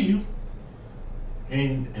 I hear you.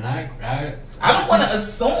 And I don't want to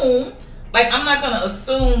assume. Like, I'm not going to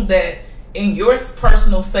assume that in your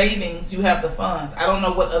personal savings you have the funds. I don't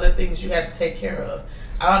know what other things you have to take care of.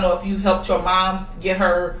 I don't know if you helped your mom get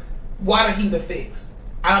her water heater fixed.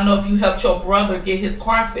 I don't know if you helped your brother get his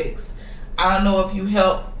car fixed. I don't know if you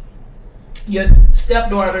helped your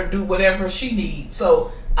stepdaughter do whatever she needs.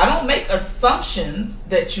 So I don't make assumptions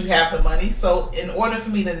that you have the money. So in order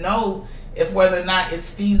for me to know if whether or not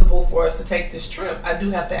it's feasible for us to take this trip, I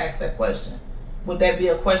do have to ask that question. Would that be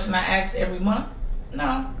a question I ask every month?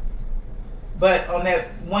 No. But on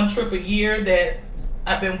that one trip a year that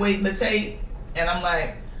I've been waiting to take, and I'm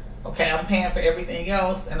like, okay, I'm paying for everything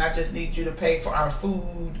else, and I just need you to pay for our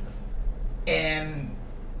food and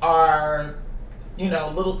our,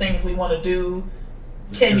 little things we want to do.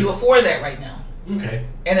 Can you afford that right now? Okay.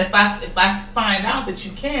 And if I find out that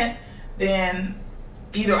you can't, then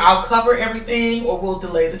either I'll cover everything or we'll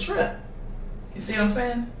delay the trip. You see what I'm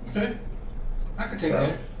saying? Okay. I can take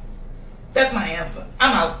that. That's my answer.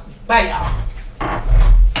 I'm out. Bye, y'all.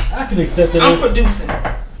 I can accept that. I'm producing.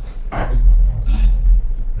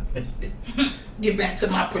 Get back to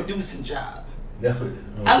my producing job. Definitely.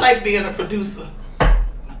 I like being a producer.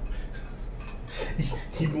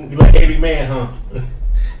 You like every man, huh?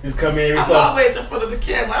 Just come in every I'm always in front of the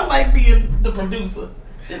camera. I like being the producer.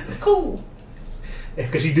 This is cool.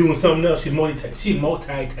 Because she's doing something else. She's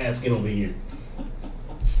multitasking over here.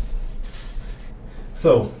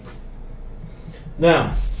 So,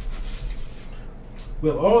 now,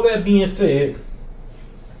 with all that being said,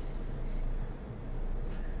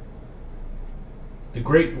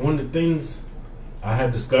 one of the things I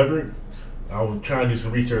have discovered, I was trying to do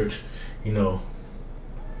some research,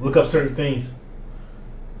 look up certain things.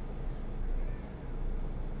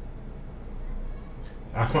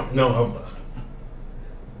 I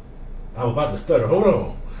was about to stutter. Hold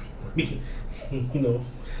on.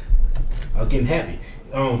 I'm getting happy.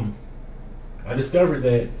 I discovered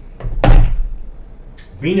that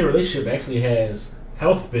being in a relationship actually has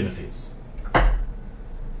health benefits.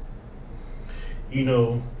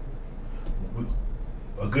 A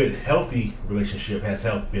good, healthy relationship has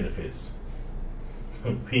health benefits.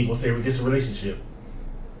 People say it's just a relationship.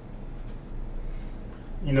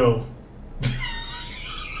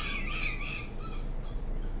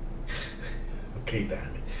 Okay,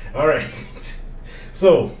 Diamond. All right.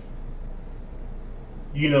 So,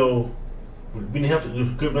 being healthy, a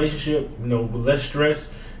good relationship, with less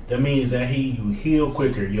stress, that means that you heal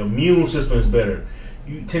quicker. Your immune system is better.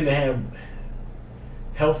 You tend to have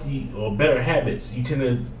healthy or better habits. You tend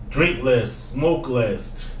to drink less, smoke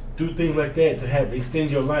less, do things like that to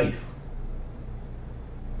extend your life.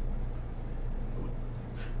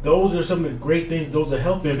 Those are some of the great things. Those are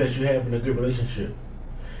health benefits you have in a good relationship.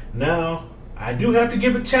 Now, I do have to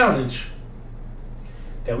give a challenge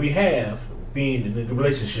that we have being in a good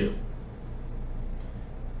relationship.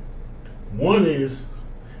 One is,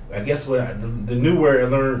 I guess the new word I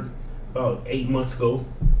learned about 8 months ago,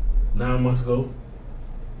 9 months ago,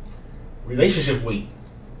 relationship weight.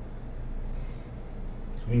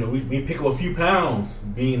 You know, we pick up a few pounds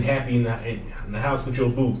being happy in the house with your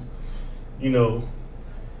boo. You know,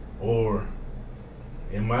 or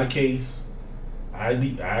in my case, I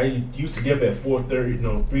used to get up at 4:30,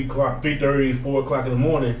 3:30, 4 o'clock in the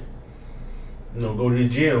morning. Go to the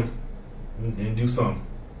gym and do something.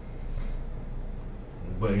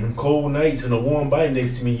 But in them cold nights and a warm body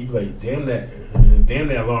next to me, you be like, damn that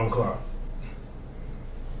alarm clock.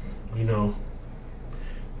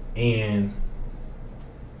 And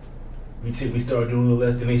we start doing a little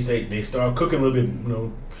less. Then they start cooking a little bit.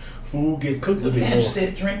 Food gets cooked a little bit more. Sandra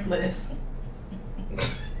said drink less.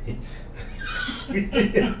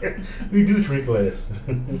 We do drink less.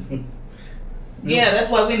 Yeah, that's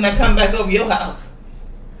why we're not coming back over your house.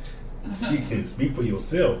 Speak for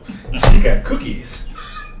yourself. She got cookies.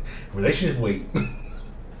 Relationship weight.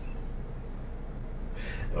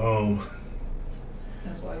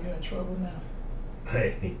 That's why you're in trouble now.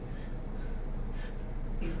 Hey.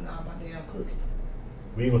 Eating all my damn cookies.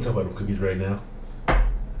 We ain't gonna talk about them cookies right now.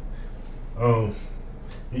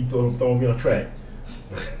 You throwing me on track.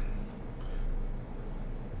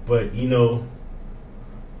 But even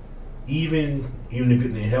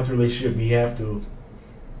in a healthy relationship, we have to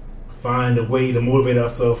find a way to motivate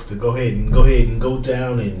ourselves to go ahead and go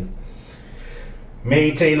down and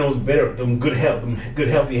maintain them good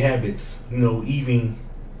healthy habits.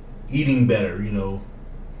 Eating better.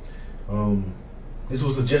 This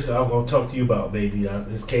was suggested I'm gonna talk to you about, baby.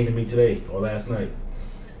 This came to me today or last night.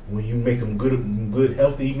 When you make them good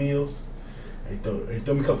healthy meals, they throw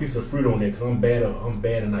me a couple pieces of fruit on there because I'm bad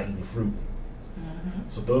at not eating fruit. Mm-hmm.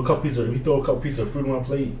 So if you throw a couple pieces of fruit on my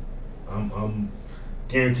plate, I'm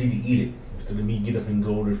guaranteed to eat it instead of me get up and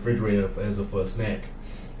go to the refrigerator for a snack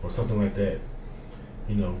or something like that.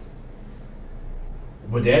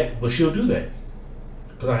 But she'll do that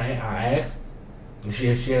because I asked, and she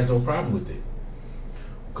has no problem with it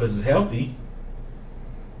because it's healthy.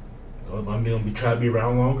 I'm gonna try to be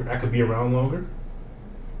around longer. I could be around longer.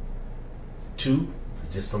 2,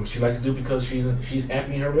 just something she likes to do because she's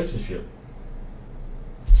happy in her relationship.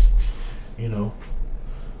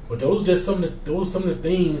 But those are some of the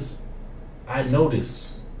things I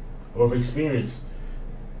notice or have experienced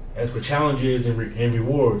as for challenges and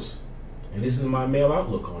rewards, and this is my male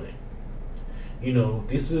outlook on it.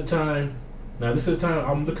 This is a time. Now this is a time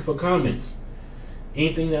I'm looking for comments.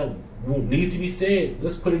 Anything that needs to be said,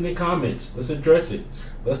 let's put it in the comments. Let's address it.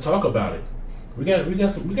 Let's talk about it. We got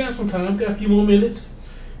some time. We got a few more minutes.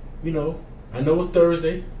 I know it's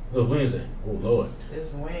Thursday. Oh, Wednesday. Oh Lord.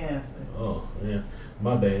 It's Wednesday. Oh yeah.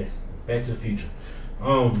 My bad. Back to the future.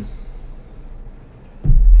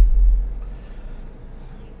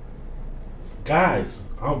 Guys,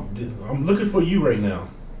 I'm looking for you right now.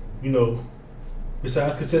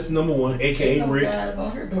 Besides contestant number 1, aka Rick. Guys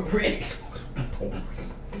on here but Rick.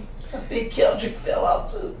 I think Keldrick fell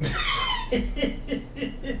off too.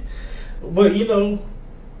 But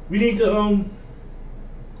we need to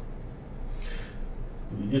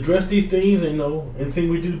address these things and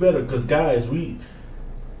think we do better. Because guys,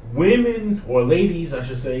 women or ladies, I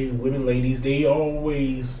should say, ladies, they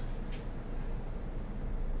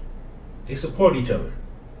support each other.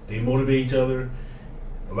 They motivate each other.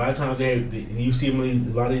 A lot of times you see them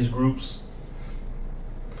in a lot of these groups.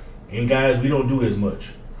 And guys, we don't do as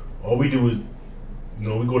much. All we do is,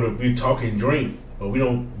 we talk and drink, but we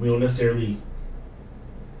don't necessarily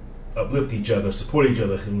uplift each other, support each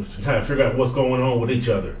other, and try to figure out what's going on with each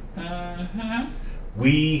other. Mm-hmm.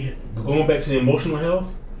 Going back to the emotional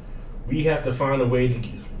health, we have to find a way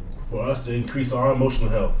for us to increase our emotional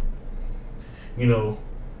health.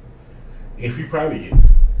 If you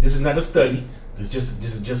this is not a study. This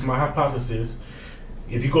is just my hypothesis.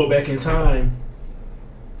 If you go back in time,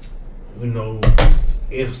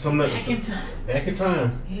 if back in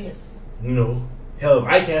time, yes, hell, if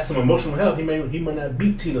Ike had some emotional health, he might not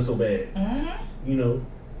beat Tina so bad. Mm-hmm.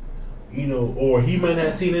 Or he might not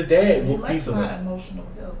have seen his dad whoop piece of my emotional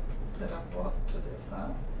health that I brought to this, huh?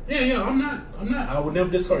 Yeah, I'm not. I would never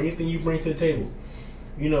discard anything you bring to the table.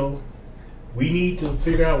 We need to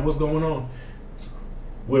figure out what's going on.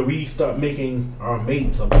 Where we start making our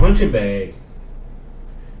mates a punching bag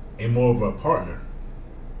and more of a partner.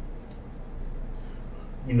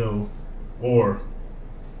 you know, or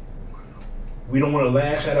we don't want to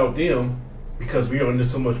lash out them because we're under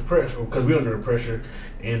so much pressure, or because we're under pressure,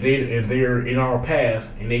 and they're in our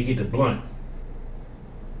path, and they get to blunt.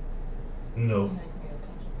 You know,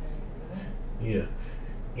 yeah,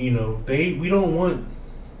 you know, we don't want,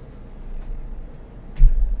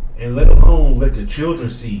 and let alone let the children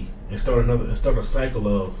see and start a cycle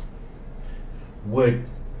of what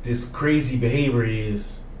this crazy behavior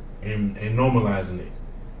is, and normalizing it.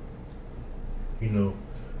 You know,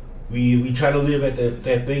 we try to live at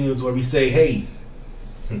that thing is where we say, hey,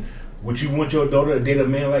 would you want your daughter to date a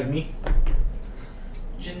man like me?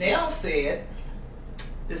 Janelle said,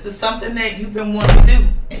 this is something that you've been wanting to do,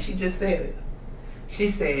 and she just said it. She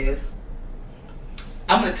says,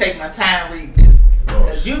 I'm going to take my time reading this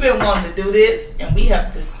because you've been wanting to do this, and we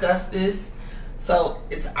have discussed this. So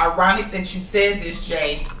it's ironic that you said this,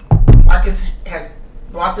 Jay. Marcus has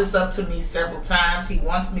brought this up to me several times. He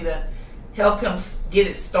wants me to help him get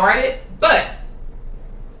it started, but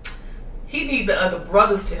he needs the other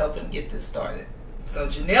brothers to help him get this started. So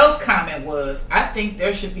Janelle's comment was, I think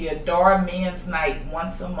there should be a Dar men's night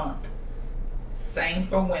once a month. Same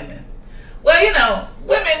for women. Well, you know,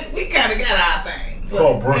 women, we kind of got our thing. But,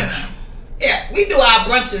 called brunch. You know, yeah, we do our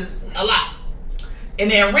brunches a lot. And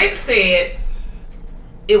then Rick said,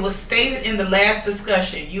 it was stated in the last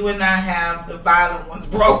discussion, you and I have the violent ones,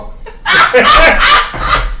 bro.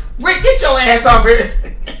 Rick, get your ass over here.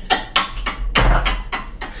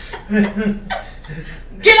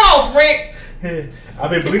 Get off, Rick.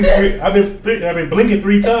 I've been blinking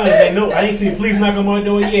 3 times. And no, I ain't seen please knock on my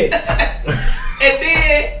door yet. And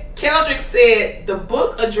then Keldrick said the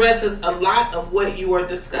book addresses a lot of what you are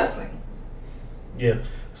discussing. Yeah.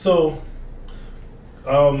 So,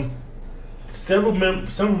 several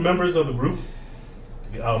members of the group,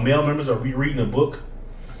 male members, are rereading a book.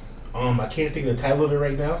 I can't think of the title of it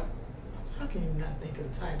right now. How can you not think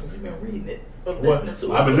of the title? You've been reading it or listening to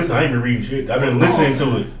it. I've been listening. I ain't been reading shit. I've been listening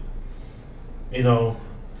to it. You know.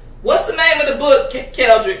 What's the name of the book,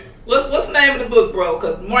 Keldrick? What's the name of the book, bro?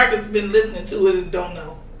 Because Marcus has been listening to it and don't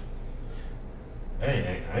know.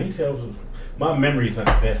 Hey, I ain't say my memory's not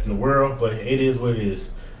the best in the world, but it is what it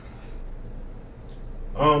is.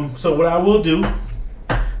 So what I will do,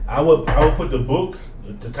 I will put the book,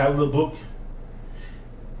 the title of the book,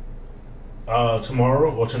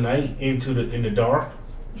 tomorrow or tonight in the dark.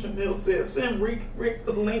 Janelle said, "Send Rick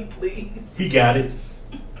the link, please." He got it.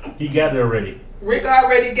 He got it already. Rick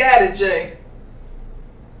already got it, Jay.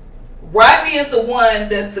 Rodney is the one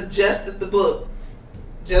that suggested the book,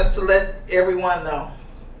 just to let everyone know.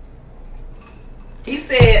 He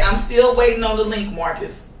said, "I'm still waiting on the link,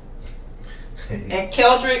 Marcus." And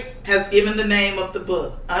Keldrick has given the name of the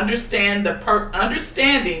book, Understanding the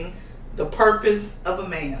Purpose of a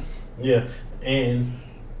Man. Yeah, and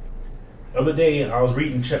the other day I was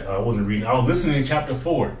reading. I was listening to chapter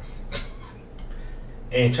 4,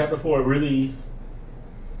 and chapter 4 really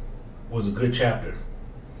was a good chapter.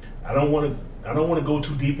 I don't want to go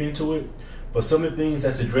too deep into it, but some of the things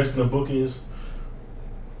that's addressed in the book is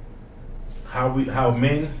how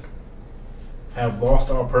men have lost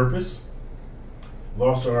our purpose,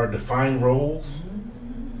 lost our defined roles,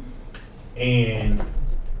 and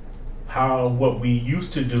how what we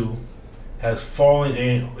used to do has fallen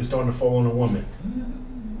and is starting to fall on a woman.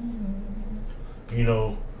 You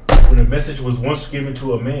know, when a message was once given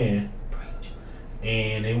to a man,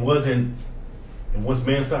 and it wasn't, and once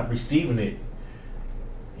man stopped receiving it,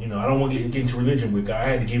 you know, I don't want to get into religion with God. I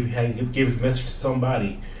had to give his message to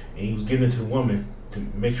somebody, and he was giving it to the woman to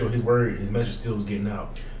make sure his message still was getting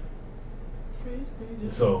out.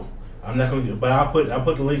 So I'm not going to, but I'll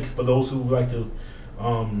put the link for those who would like to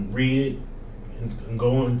read it and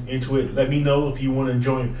go into it. Let me know if you want to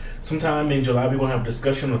join. Sometime in July, we're going to have a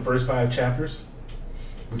discussion on the first 5 chapters,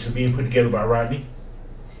 which is being put together by Rodney.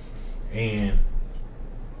 And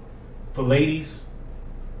for ladies,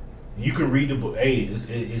 you can read the book. Hey,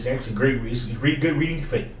 it's actually great. It's good reading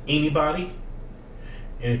for anybody.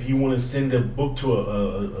 And if you want to send a book to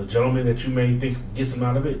a gentleman that you may think gets him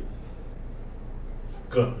out of it,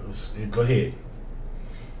 go ahead.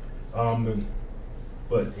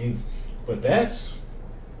 But that's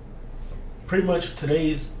pretty much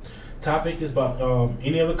today's topic. Is about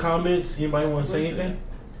any other comments? Anybody want to say anything?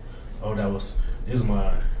 Oh, this is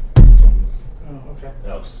my. Oh, okay.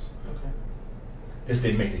 That was okay. This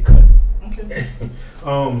didn't make the cut. Okay.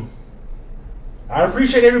 I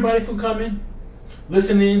appreciate everybody for coming,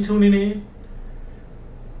 listening, tuning in.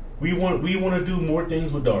 We want to do more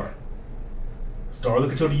things with Dar. Start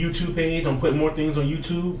looking to the YouTube page. I'm putting more things on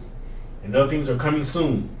YouTube, and other things are coming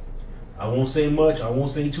soon. I won't say much. I won't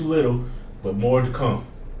say too little, but more to come.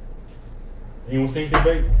 You want to say anything,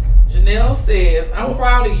 baby? Janelle says, I'm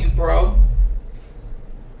proud of you, bro.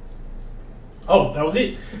 Oh, that was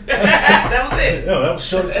it? That was it. No, that was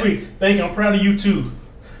short and sweet. Thank you. I'm proud of you, too.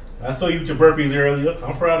 I saw you with your burpees earlier.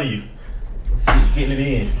 I'm proud of you. Getting it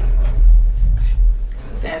in.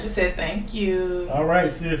 Sandra said, thank you. All right,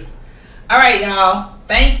 sis. All right, y'all.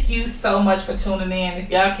 Thank you so much for tuning in. If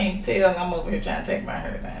y'all can't tell, I'm over here trying to take my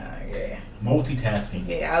hair down. Yeah. Multitasking.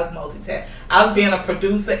 Yeah, I was multitasking. I was being a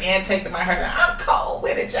producer and taking my hair down. I'm cold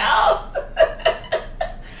with it, y'all.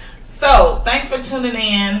 So, thanks for tuning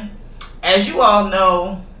in. As you all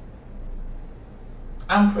know,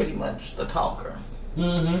 I'm pretty much the talker.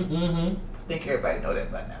 I think everybody know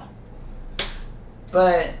that by now.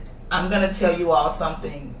 But I'm going to tell you all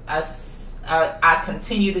something. I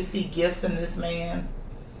continue to see gifts in this man.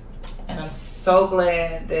 And I'm so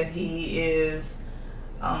glad that he is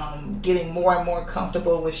getting more and more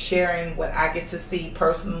comfortable with sharing what I get to see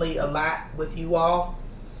personally a lot with you all.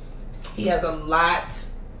 He has a lot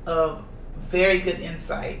of very good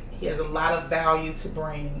insight. He has a lot of value to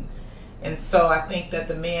bring. And so I think that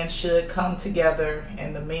the man should come together,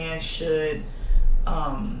 and the man should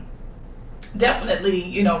definitely,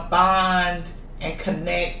 you know, bond and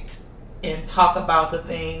connect and talk about the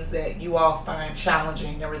things that you all find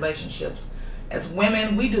challenging in relationships. As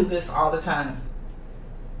women, we do this all the time.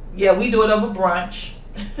 Yeah, we do it over brunch.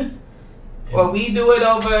 Or we do it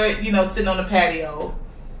over, you know, sitting on the patio.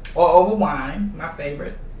 Or over wine, my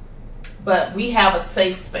favorite. But we have a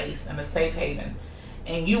safe space and a safe haven.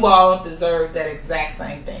 And you all deserve that exact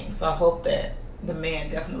same thing. So I hope that the men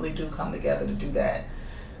definitely do come together to do that.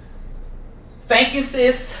 Thank you,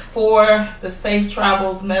 sis, for the safe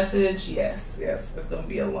travels message. Yes, it's going to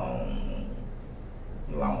be a long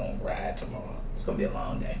ride tomorrow. It's going to be a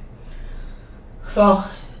long day. So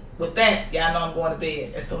with that, y'all know I'm going to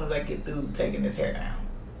bed as soon as I get through taking this hair down.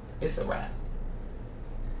 It's a wrap.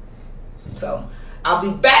 So I'll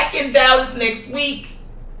be back in Dallas next week,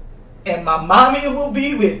 and my mommy will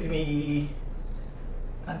be with me.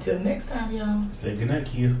 Until next time, y'all. Say goodnight,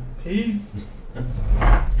 Kia. Peace.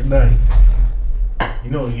 Good night. You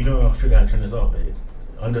know, I figured out how to turn this off, babe.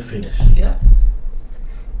 Under finished. Yep.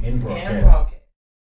 In broadcast. And broadcast.